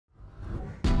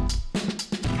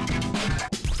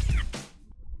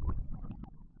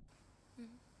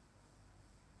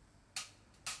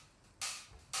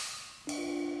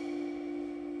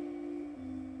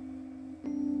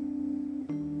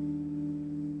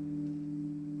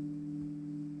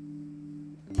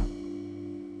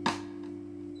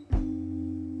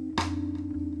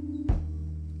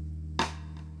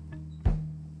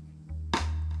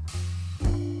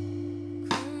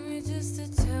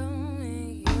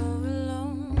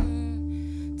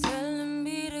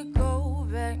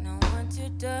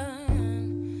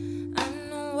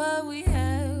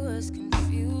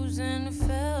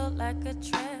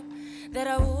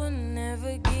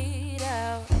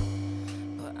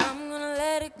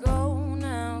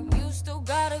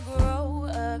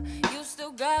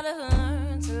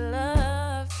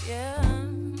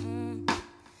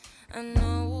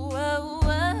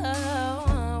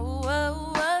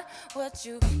what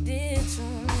you did to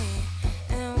me.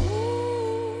 And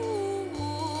ooh,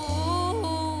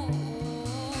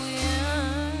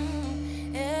 yeah,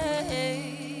 yeah,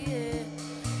 yeah.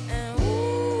 And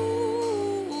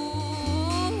ooh,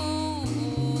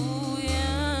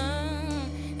 yeah,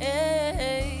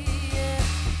 yeah.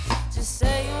 Just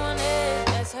say you want it,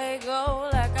 that's how you go.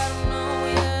 Like I don't know,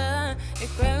 yeah. You're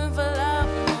craving for love,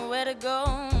 nowhere to go.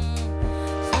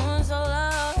 Someone so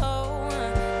low,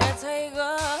 that's how you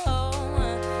go.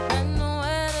 And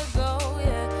nowhere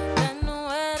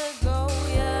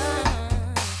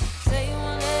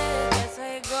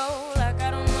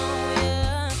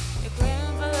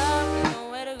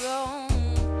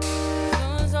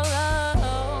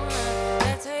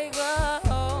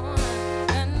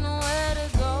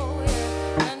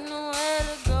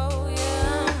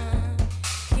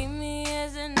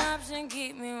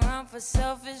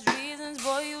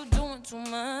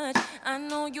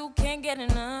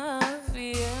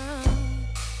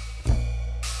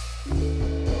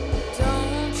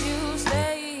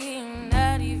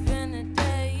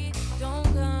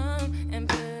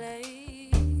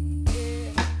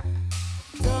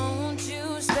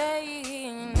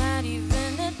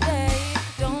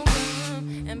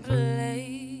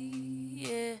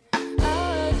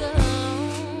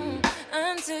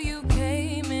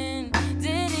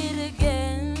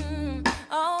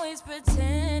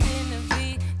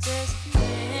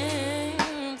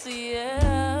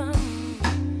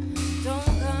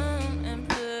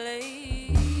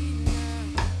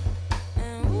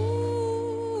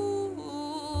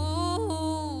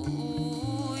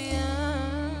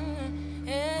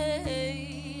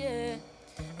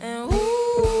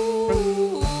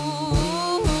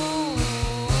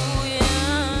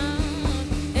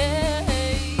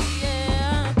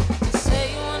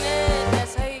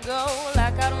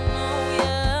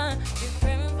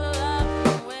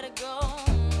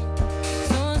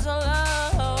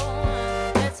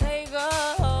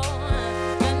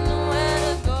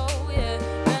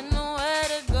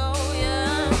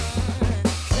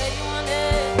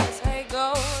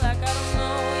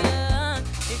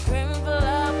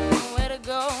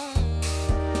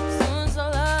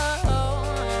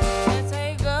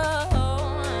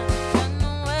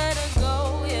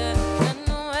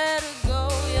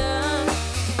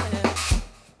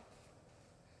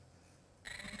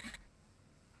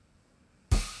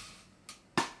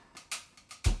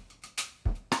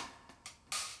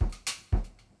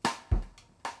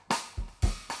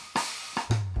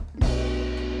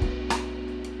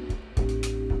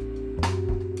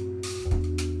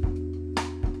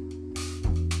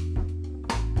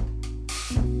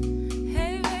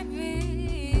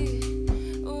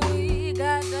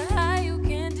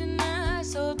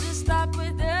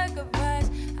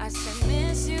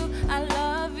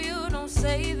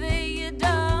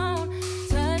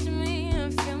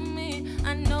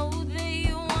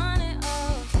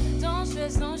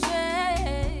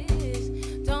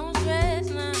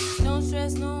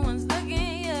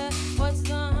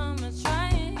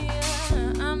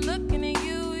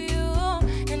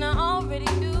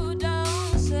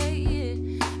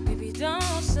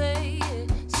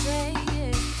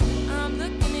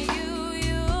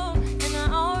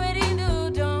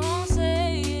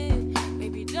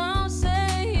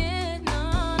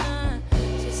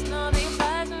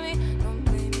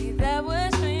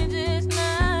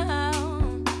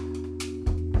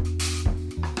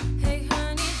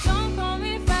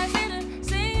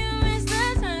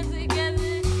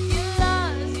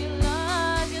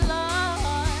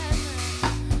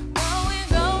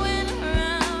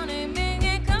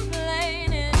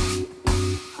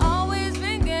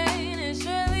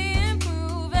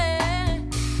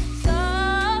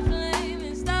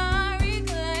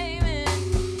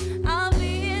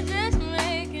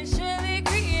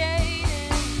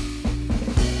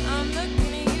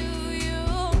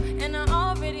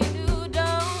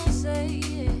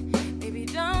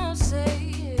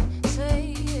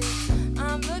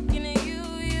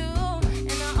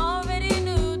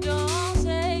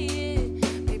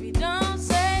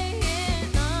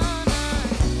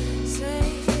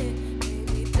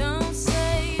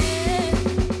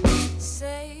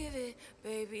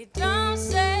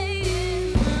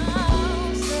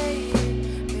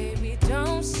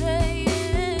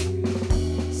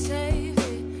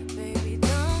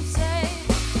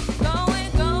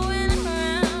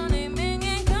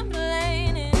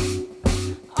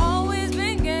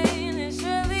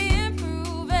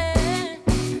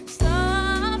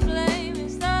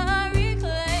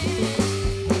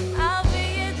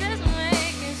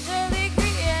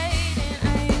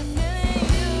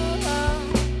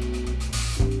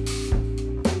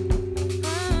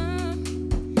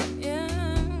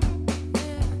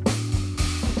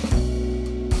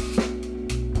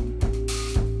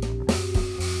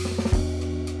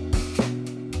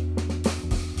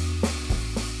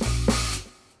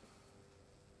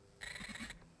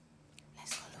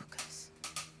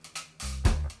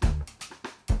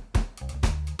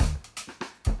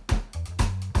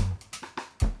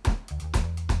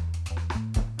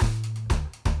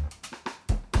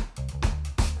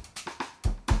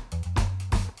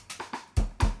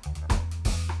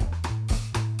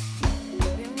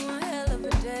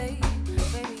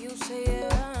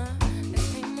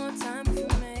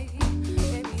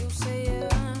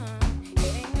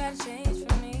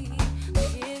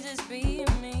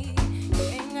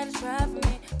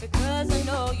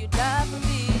you die for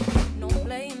me. No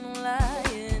playing, no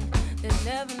lying. There's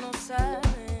never no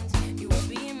silence. You will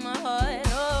be in my heart.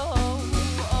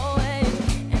 Oh, hey.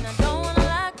 And I don't wanna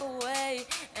lock away.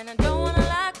 And I don't wanna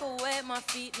lock away my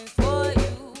feelings for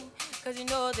you. Cause you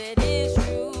know that it's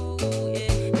true.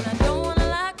 Yeah. And I don't wanna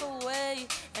lock away.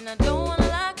 And I don't wanna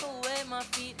lock away my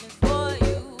feelings for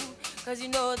you. Cause you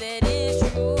know that it's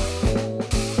true.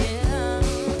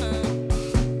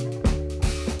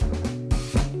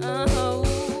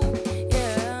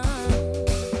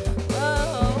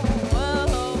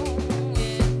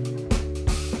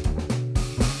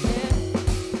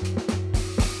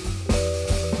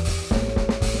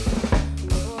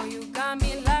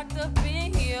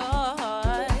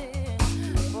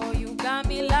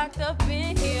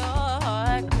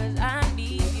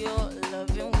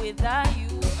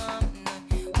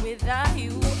 Without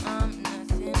you, I'm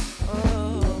nothing.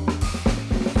 Oh,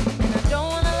 and I don't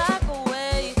wanna lock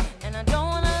away, and I don't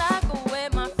wanna lock away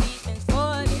my feelings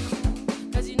for you,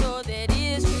 cause you know that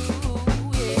it's true.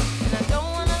 Yeah, and I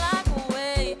don't wanna lock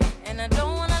away, and I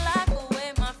don't wanna lock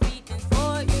away my feelings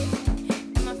for you,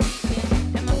 and my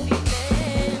feelings, and my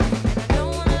feelings. And I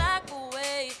don't wanna lock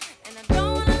away, and I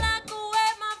don't wanna lock away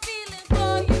my feelings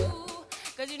for you,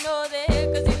 cause you know that,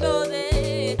 cause you know that.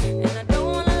 And I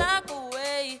don't wanna lock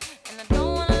away, and I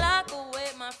don't wanna lock away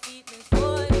my feelings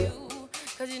for you,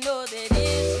 cause you know that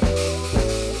it's